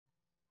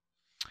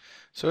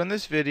So in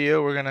this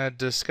video, we're going to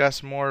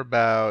discuss more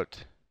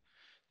about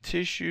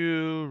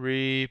tissue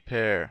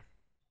repair.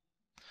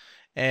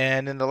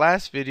 And in the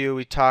last video,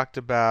 we talked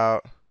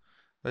about,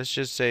 let's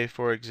just say,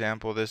 for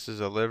example, this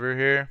is a liver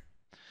here.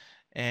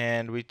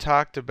 And we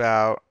talked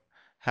about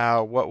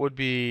what would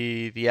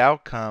be the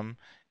outcome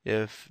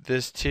if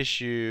this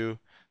tissue,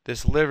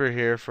 this liver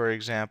here, for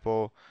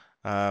example,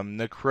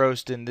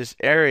 necrosed in this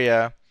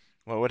area,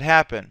 what would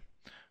happen?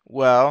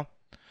 Well,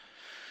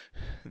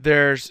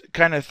 there's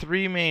kind of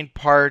three main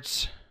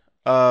parts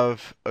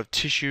of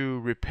tissue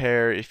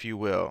repair, if you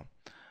will.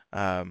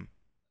 Um,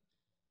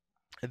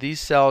 these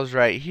cells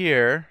right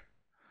here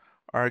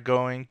are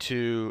going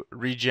to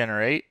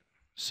regenerate.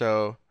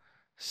 So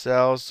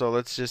cells, so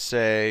let's just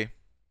say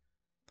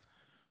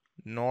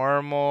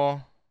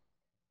normal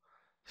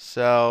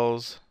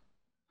cells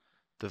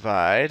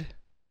divide.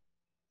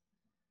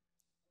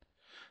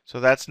 So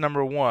that's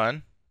number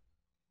one.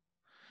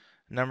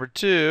 Number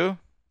two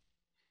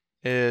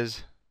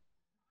is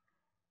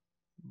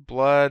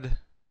blood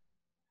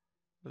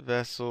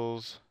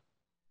vessels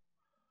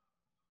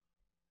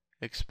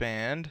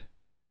expand.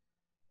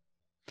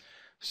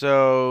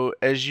 So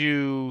as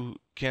you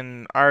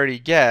can already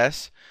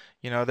guess,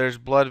 there's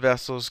blood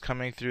vessels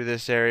coming through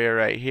this area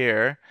right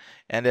here,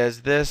 and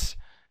as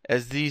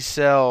these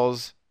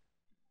cells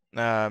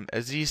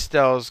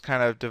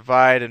kind of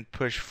divide and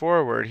push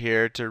forward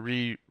here to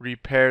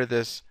repair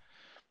this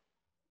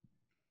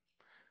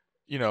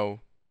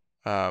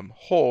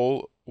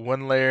hole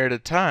one layer at a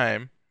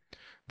time,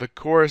 the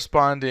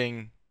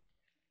corresponding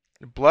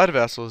blood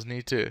vessels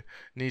need to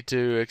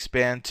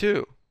expand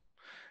too.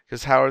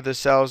 Because how are the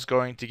cells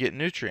going to get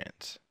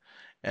nutrients?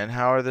 And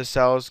how are the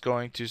cells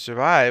going to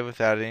survive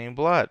without any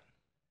blood?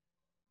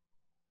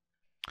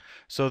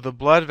 So the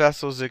blood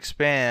vessels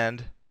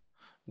expand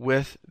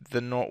with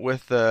the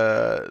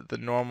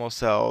normal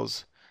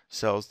cells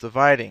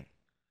dividing.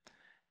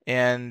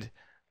 And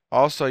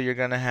also you're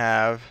going to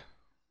have,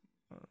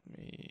 let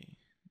me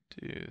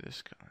do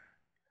this color,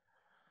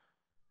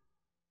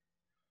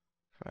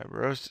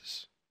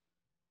 fibrosis.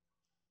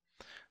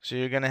 So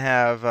you're going to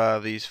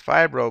have these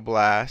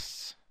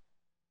fibroblasts.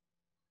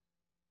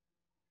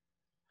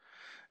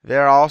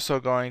 They're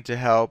also going to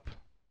help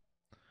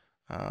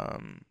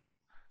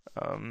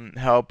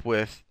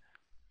with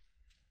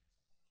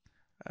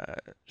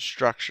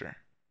structure.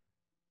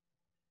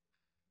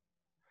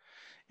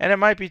 And it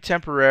might be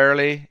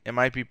temporarily, it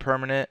might be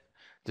permanent,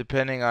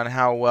 depending on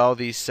how well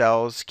these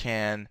cells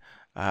can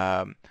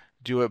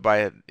do it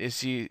by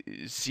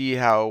see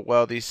how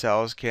well these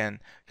cells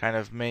can kind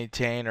of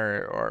maintain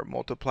or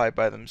multiply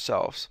by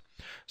themselves.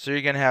 So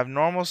you're going to have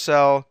normal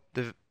cell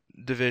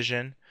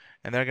division,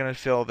 and they're going to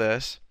fill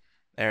this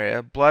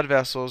area. Blood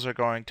vessels are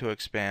going to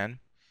expand,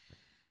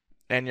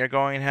 and you're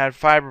going to have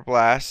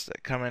fibroblasts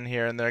that come in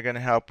here, and they're going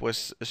to help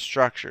with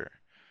structure,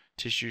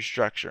 tissue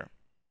structure.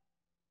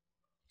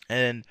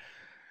 And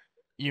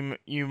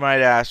you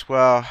might ask,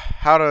 well,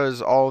 how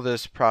does all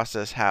this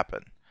process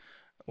happen?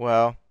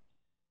 Well,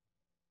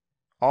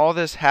 all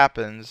this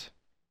happens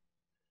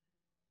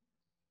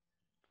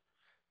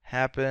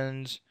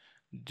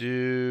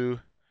due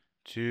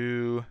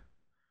to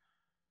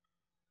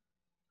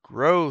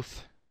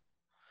growth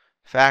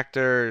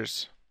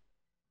factors.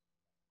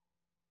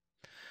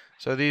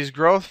 So these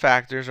growth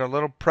factors are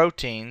little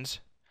proteins,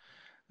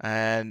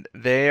 and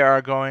they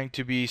are going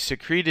to be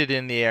secreted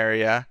in the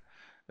area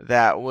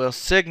that will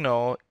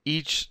signal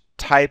each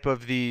type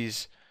of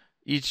these,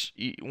 each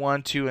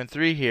 1, 2, and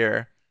 3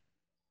 here.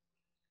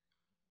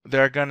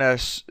 They're gonna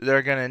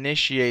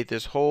initiate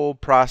this whole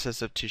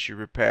process of tissue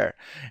repair,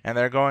 and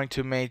they're going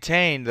to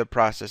maintain the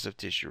process of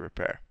tissue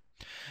repair.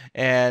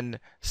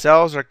 And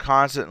cells are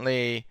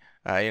constantly,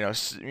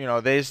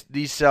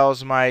 these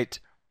cells might,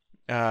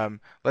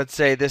 let's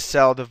say this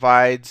cell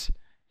divides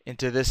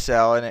into this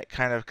cell, and it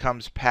kind of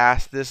comes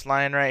past this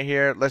line right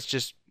here.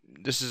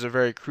 This is a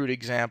very crude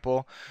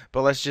example,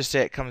 but let's just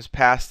say it comes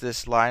past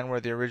this line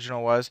where the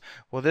original was.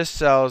 Well, this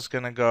cell is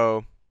going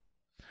to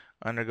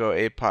undergo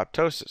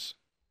apoptosis.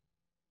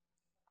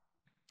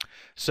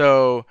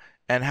 So,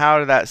 and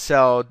how that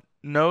cell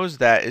knows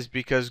that is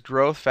because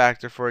growth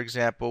factor, for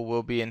example,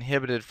 will be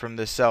inhibited from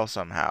the cell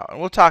somehow. And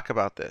we'll talk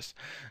about this.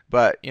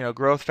 But,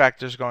 growth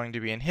factor is going to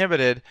be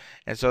inhibited,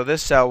 and so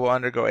this cell will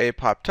undergo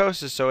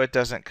apoptosis so it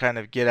doesn't kind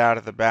of get out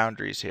of the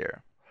boundaries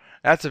here.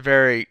 That's a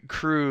very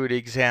crude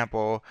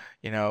example.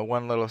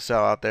 One little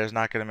cell out there is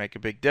not going to make a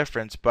big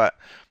difference, but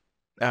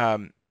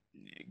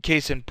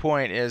case in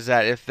point is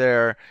that if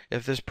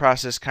this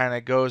process kind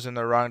of goes in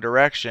the wrong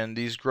direction,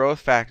 these growth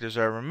factors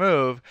are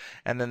removed,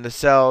 and then the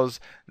cells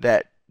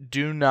that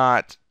do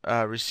not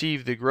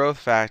receive the growth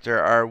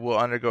factor will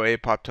undergo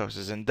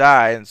apoptosis and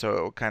die, and so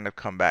it will kind of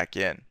come back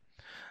in.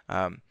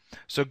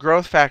 So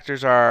growth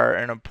factors are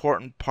an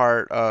important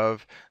part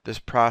of this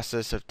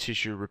process of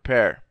tissue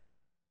repair.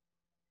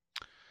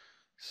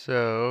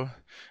 So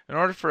in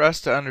order for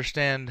us to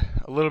understand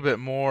a little bit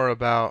more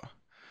about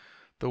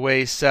the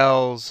way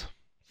cells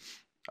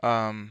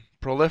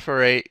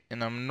proliferate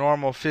in a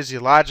normal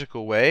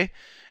physiological way,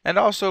 And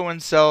also when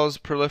cells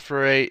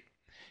proliferate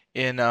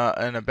in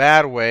a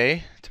bad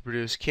way to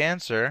produce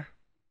cancer,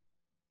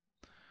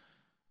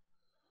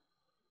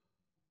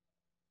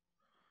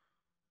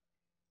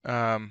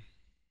 let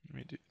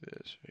me do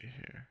this right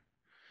here.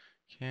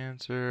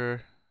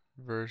 Cancer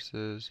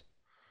versus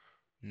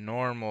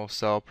normal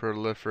cell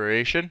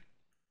proliferation.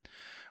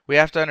 We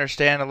have to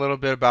understand a little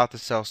bit about the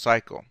cell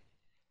cycle.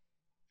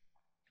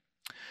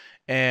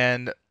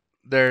 And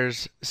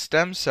there's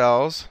stem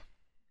cells,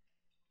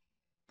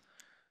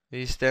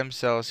 these stem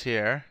cells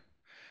here,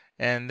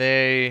 and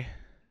they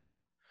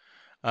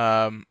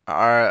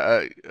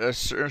are a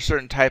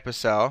certain type of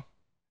cell.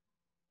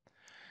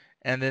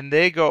 And then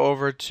they go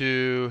over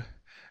to,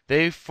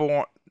 they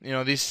form,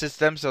 these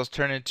stem cells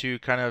turn into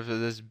kind of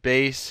this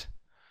base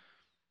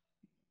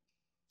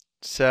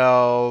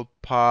cell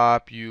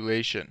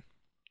population.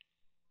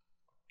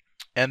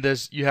 And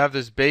you have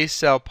this base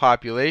cell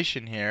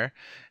population here,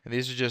 and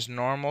these are just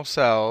normal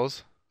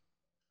cells,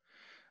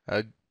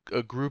 a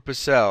group of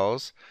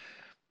cells,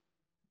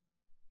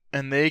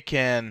 and they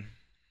can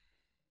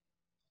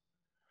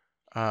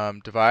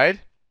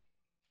divide.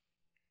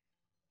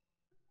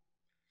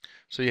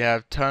 So you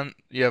have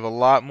a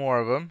lot more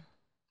of them,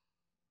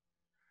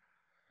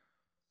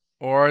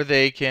 or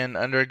they can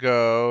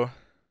undergo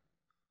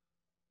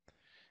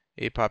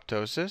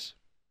apoptosis,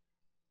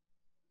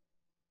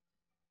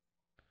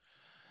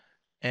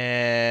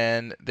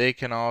 and they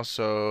can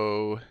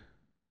also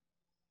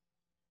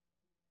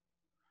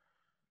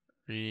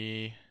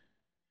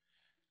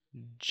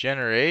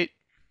regenerate.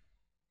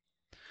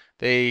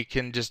 They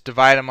can just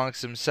divide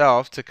amongst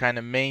themselves to kind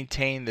of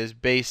maintain this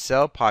base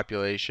cell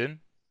population,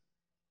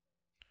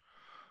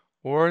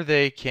 or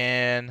they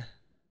can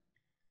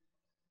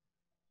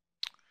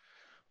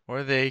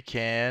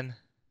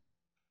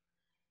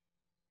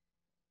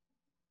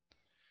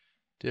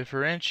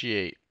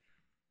differentiate.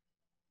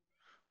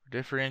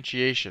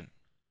 Differentiation.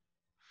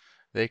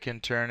 They can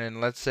turn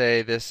in, let's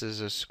say this is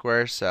a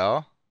square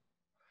cell,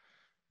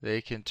 they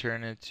can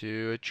turn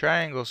into a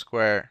triangle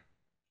square,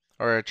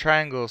 or a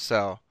triangle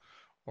cell,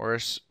 or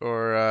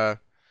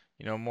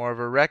more of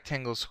a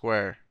rectangle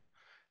square.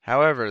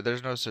 However,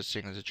 there's no such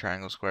thing as a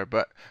triangle square,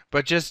 but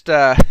just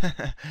to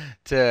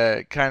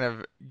kind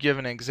of give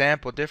an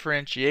example,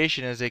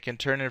 differentiation is they can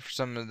turn in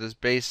some of this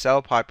base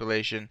cell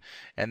population,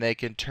 and they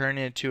can turn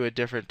into a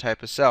different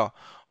type of cell,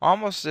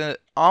 almost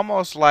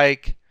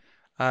like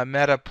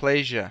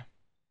metaplasia.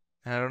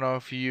 I don't know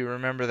if you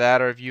remember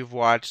that or if you've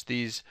watched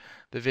the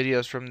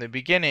videos from the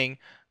beginning,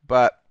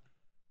 but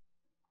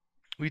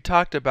we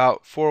talked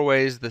about 4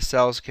 ways the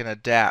cells can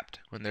adapt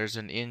when there's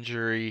an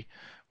injury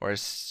or a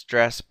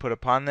stress put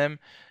upon them.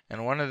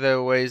 And one of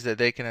the ways that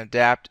they can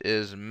adapt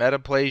is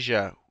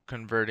metaplasia,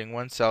 converting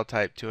one cell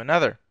type to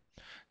another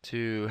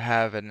to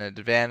have an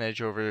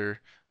advantage over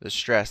the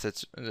stress.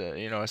 That's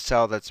a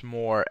cell that's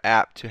more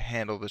apt to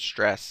handle the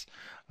stress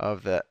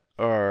of to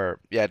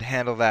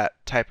handle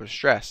that type of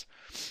stress.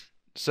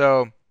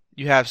 So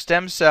you have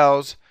stem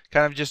cells,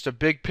 kind of just a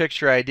big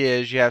picture idea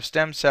is you have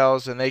stem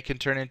cells and they can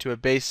turn into a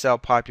base cell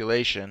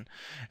population,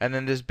 and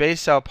then this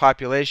base cell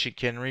population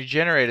can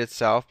regenerate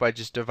itself by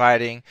just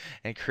dividing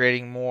and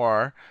creating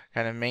more,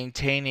 kind of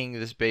maintaining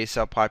this base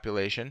cell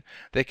population.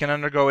 They can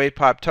undergo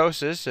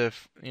apoptosis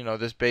if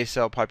this base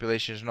cell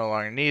population is no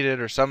longer needed,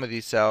 or some of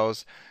these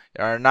cells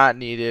are not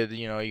needed.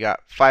 You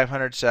got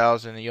 500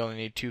 cells and you only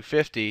need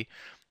 250.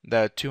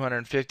 The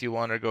 250 will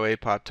undergo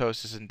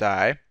apoptosis and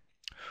die.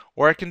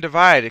 Or it can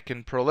divide, it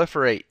can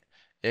proliferate.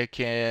 It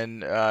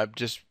can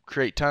just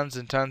create tons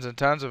and tons and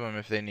tons of them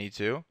if they need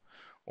to.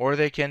 Or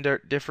they can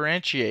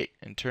differentiate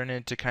and turn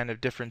into kind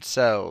of different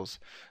cells.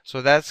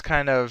 So that's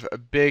kind of a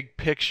big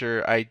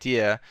picture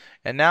idea.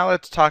 And now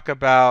let's talk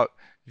about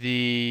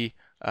the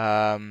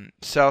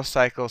cell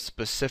cycle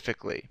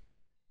specifically.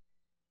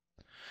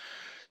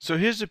 So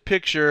here's a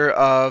picture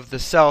of the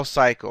cell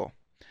cycle.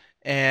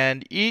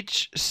 And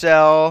each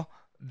cell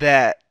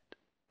that,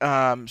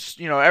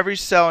 every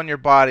cell in your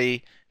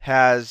body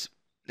is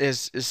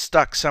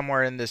stuck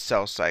somewhere in this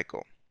cell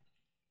cycle.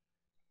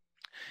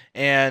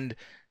 And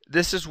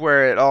this is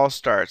where it all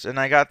starts. And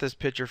I got this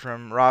picture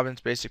from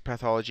Robbins Basic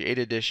Pathology 8th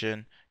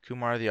edition,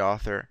 Kumar the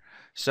author.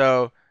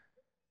 So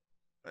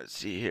let's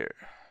see here.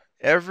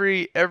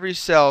 Every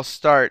cell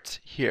starts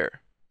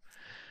here.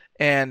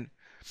 And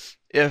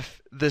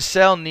if the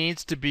cell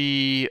needs to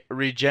be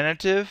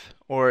regenerative,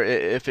 or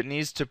if it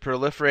needs to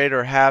proliferate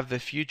or have the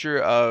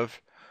future of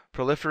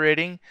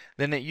proliferating,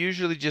 then it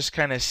usually just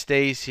kind of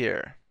stays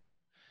here.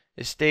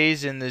 It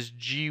stays in this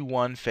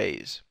G1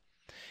 phase.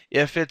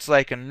 If it's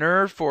like a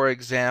nerve, for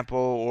example,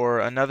 or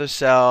another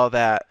cell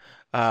that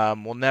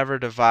will never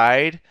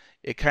divide,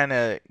 it kind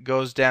of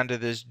goes down to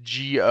this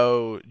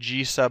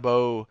G sub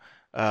O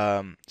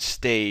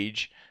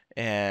stage,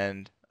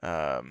 and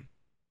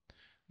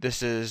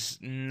this is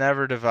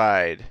never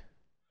divide.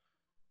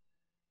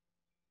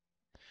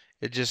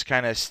 It just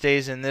kind of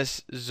stays in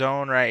this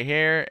zone right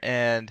here,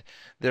 and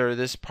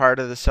this part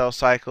of the cell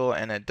cycle,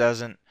 and it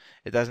doesn't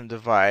It doesn't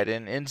divide.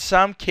 And in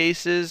some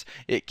cases,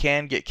 it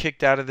can get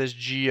kicked out of this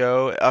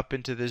GO up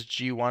into this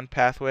G1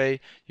 pathway.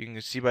 You can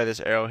see by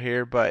this arrow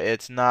here, but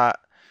it's not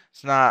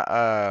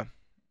a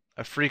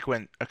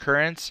frequent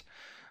occurrence,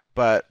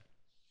 but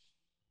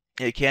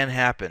it can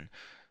happen.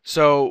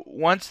 So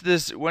once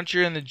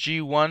you're in the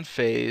G1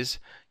 phase,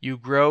 you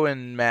grow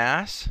in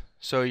mass.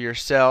 So your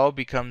cell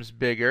becomes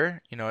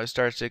bigger. It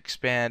starts to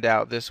expand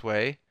out this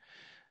way,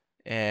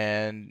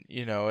 and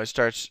it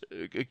starts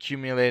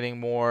accumulating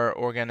more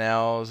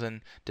organelles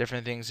and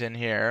different things in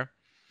here.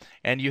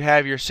 And you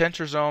have your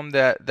centrosome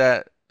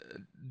that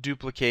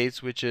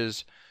duplicates, which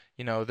is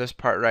this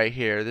part right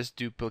here. This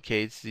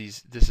duplicates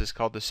these. This is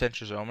called the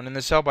centrosome. And in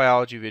the cell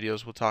biology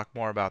videos, we'll talk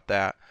more about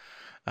that.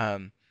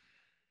 And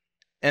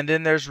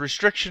then there's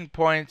restriction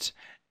points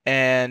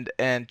and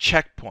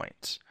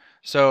checkpoints.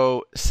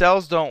 So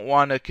cells don't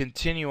want to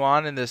continue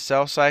on in this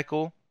cell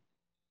cycle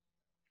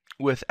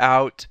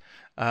without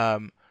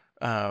being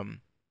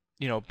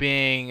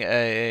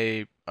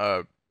a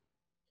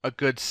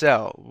good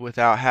cell,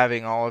 without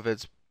having all of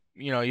its,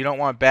 you don't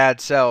want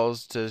bad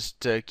cells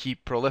to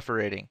keep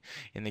proliferating.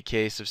 In the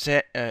case of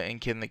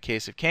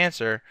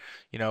cancer,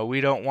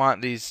 we don't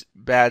want these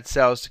bad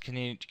cells to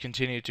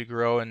continue to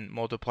grow and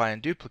multiply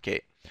and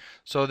duplicate.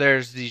 So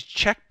there's these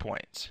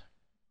checkpoints,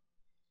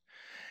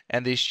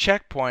 and these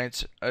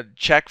checkpoints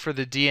check for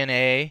the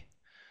DNA,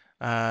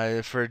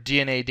 for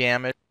DNA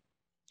damage,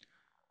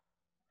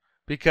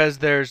 because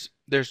there's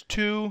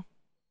two.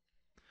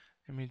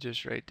 Let me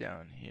just write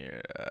down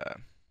here.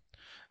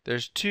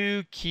 There's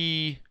two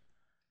key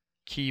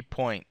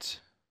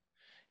points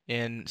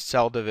in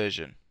cell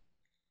division.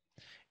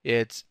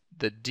 It's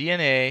the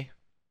DNA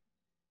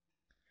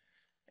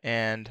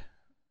and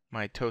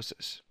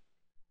mitosis.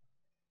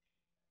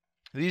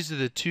 These are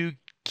the two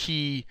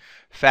key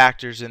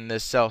factors in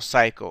this cell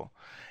cycle.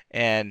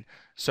 And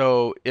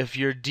so if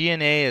your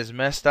DNA is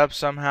messed up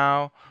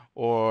somehow,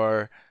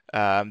 or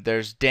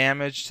there's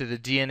damage to the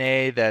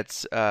DNA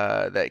that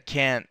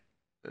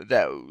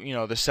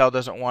the cell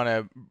doesn't want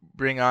to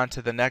bring on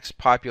to the next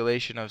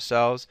population of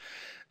cells,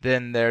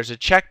 then there's a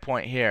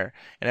checkpoint here.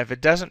 And if it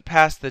doesn't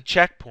pass the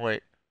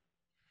checkpoint,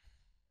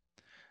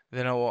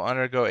 then it will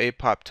undergo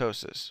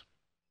apoptosis.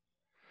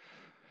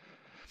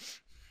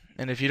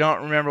 And if you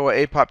don't remember what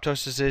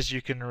apoptosis is,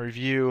 you can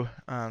review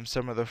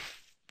some of the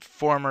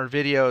former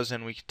videos,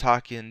 and we can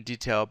talk in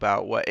detail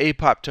about what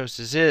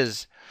apoptosis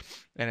is,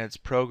 and it's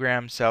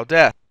programmed cell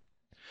death.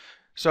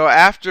 So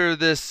after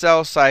this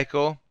cell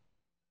cycle,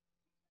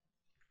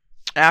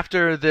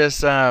 after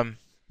this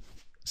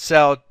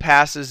cell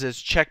passes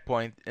its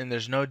checkpoint and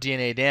there's no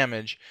DNA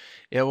damage,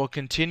 it will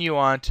continue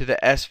on to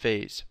the S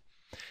phase.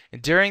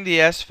 And during the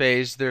S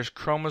phase, there's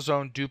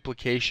chromosome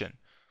duplication.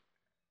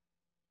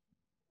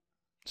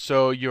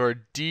 So your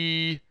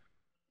DNA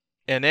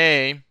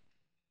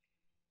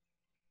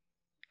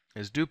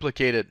is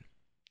duplicated.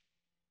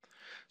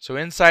 So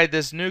inside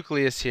this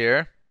nucleus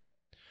here,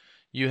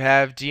 you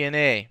have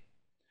DNA.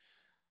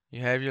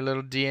 You have your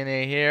little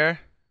DNA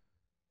here,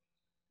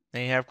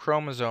 and you have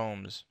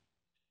chromosomes.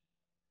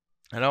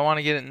 I don't want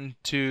to get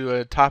into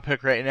a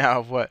topic right now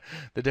of what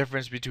the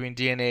difference between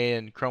DNA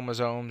and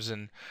chromosomes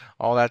and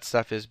all that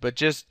stuff is, but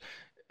just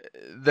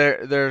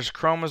there's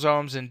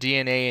chromosomes and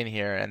DNA in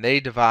here, and they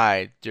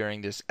divide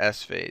during this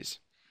S phase.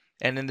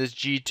 And in this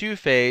G2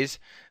 phase,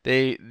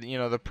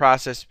 the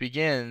process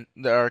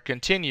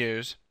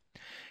continues,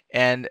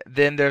 and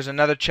then there's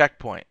another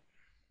checkpoint.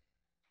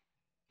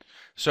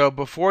 So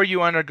before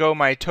you undergo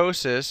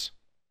mitosis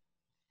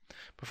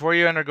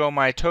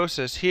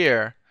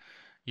here,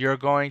 you're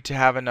going to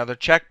have another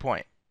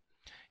checkpoint.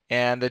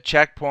 And the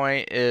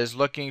checkpoint is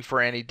looking for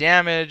any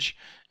damage,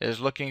 is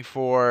looking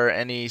for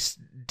any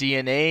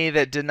DNA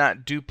that did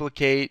not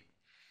duplicate.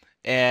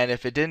 And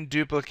if it didn't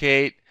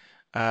duplicate,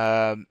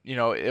 it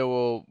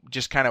will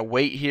just kind of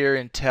wait here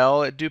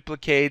until it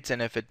duplicates. And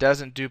if it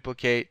doesn't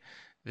duplicate,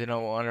 then it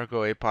will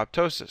undergo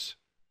apoptosis.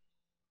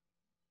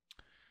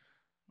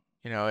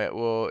 It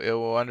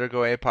will undergo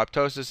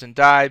apoptosis and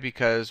die,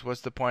 because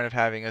what's the point of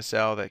having a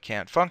cell that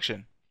can't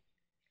function?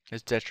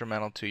 It's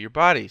detrimental to your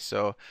body,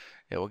 so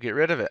it will get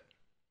rid of it.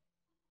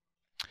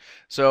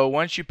 So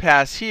once you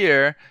pass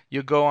here,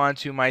 you go on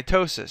to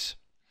mitosis.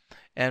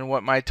 And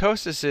what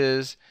mitosis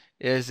is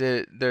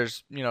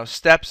there's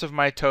steps of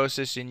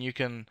mitosis, and you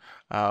can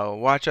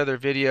watch other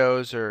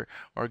videos or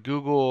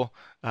Google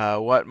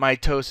what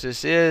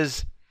mitosis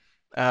is.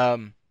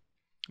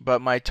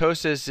 But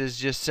mitosis is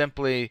just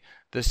simply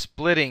the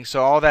splitting.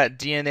 So all that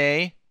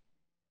DNA,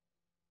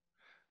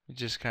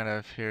 just kind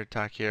of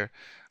talk here.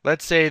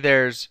 Let's say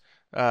there's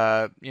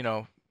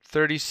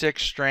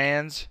 36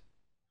 strands.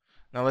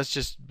 Now let's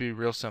just be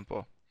real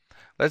simple.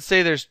 Let's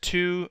say there's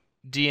 2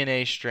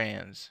 DNA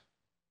strands.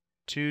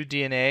 2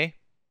 DNA.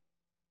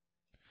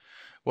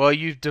 Well,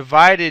 you've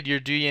divided your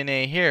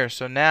DNA here.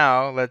 So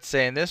now, let's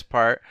say in this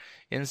part,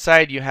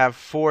 inside you have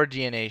 4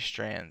 DNA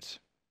strands.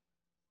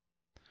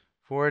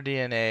 4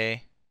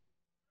 DNA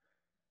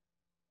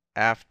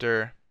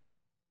after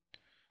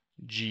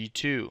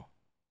G2.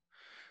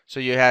 So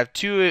you have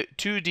two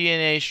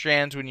DNA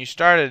strands when you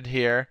started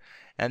here,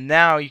 and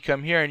now you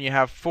come here and you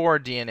have 4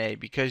 DNA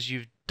because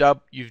you've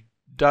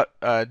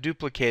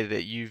duplicated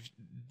it, you've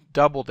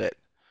doubled it.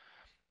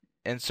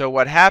 And so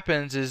what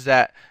happens is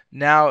that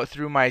now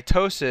through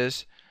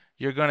mitosis,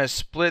 you're going to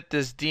split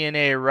this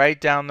DNA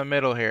right down the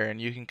middle here, and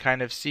you can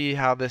kind of see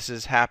how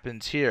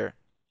happens here.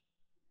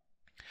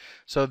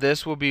 So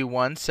this will be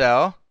one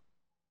cell,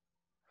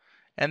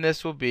 and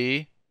this will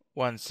be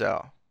one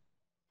cell.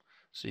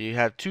 So you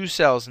have 2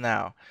 cells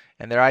now,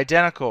 and they're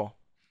identical.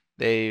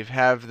 They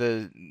have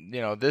this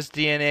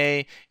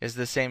DNA is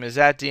the same as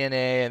that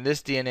DNA, and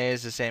this DNA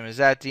is the same as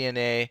that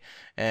DNA,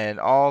 and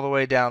all the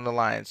way down the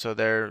line. So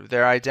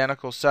they're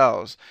identical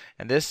cells,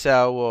 and this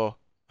cell will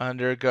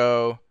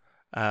undergo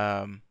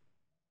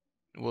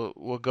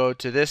will go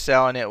to this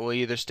cell, and it will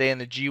either stay in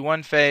the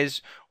G1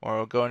 phase or it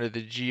will go into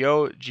the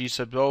G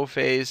sub O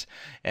phase,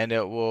 and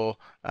it will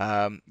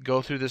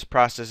go through this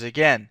process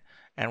again.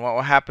 And what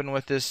will happen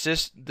with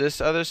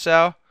this other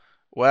cell?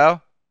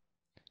 Well,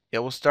 it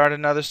will start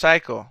another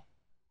cycle.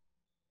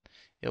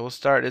 It will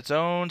start its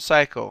own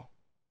cycle.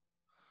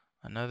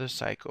 Another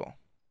cycle.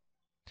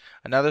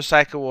 Another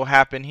cycle will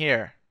happen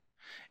here,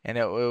 and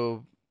it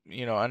will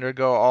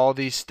undergo all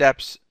these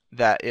steps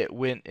that it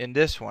went in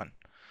this one.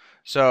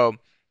 So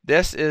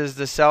this is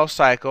the cell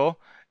cycle.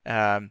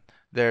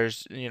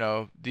 There's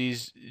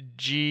these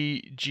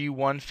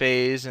G1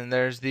 phase, and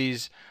there's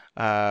these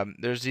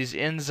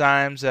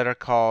enzymes that are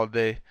called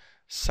the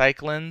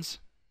cyclins,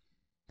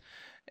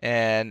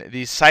 and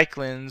these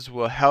cyclins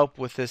will help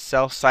with this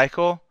cell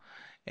cycle,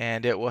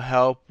 and it will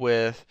help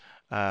with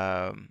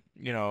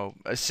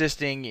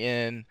assisting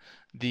in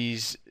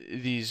these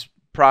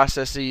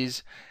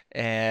processes.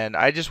 And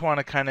I just want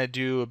to kind of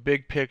do a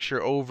big picture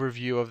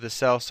overview of the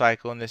cell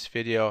cycle in this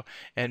video,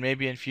 and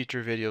maybe in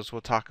future videos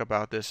we'll talk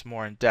about this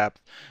more in depth.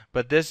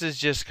 But this is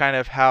just kind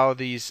of how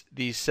these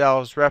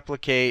cells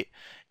replicate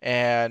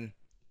and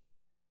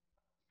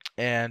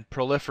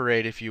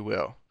proliferate, if you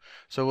will.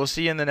 So we'll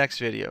see you in the next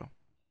video.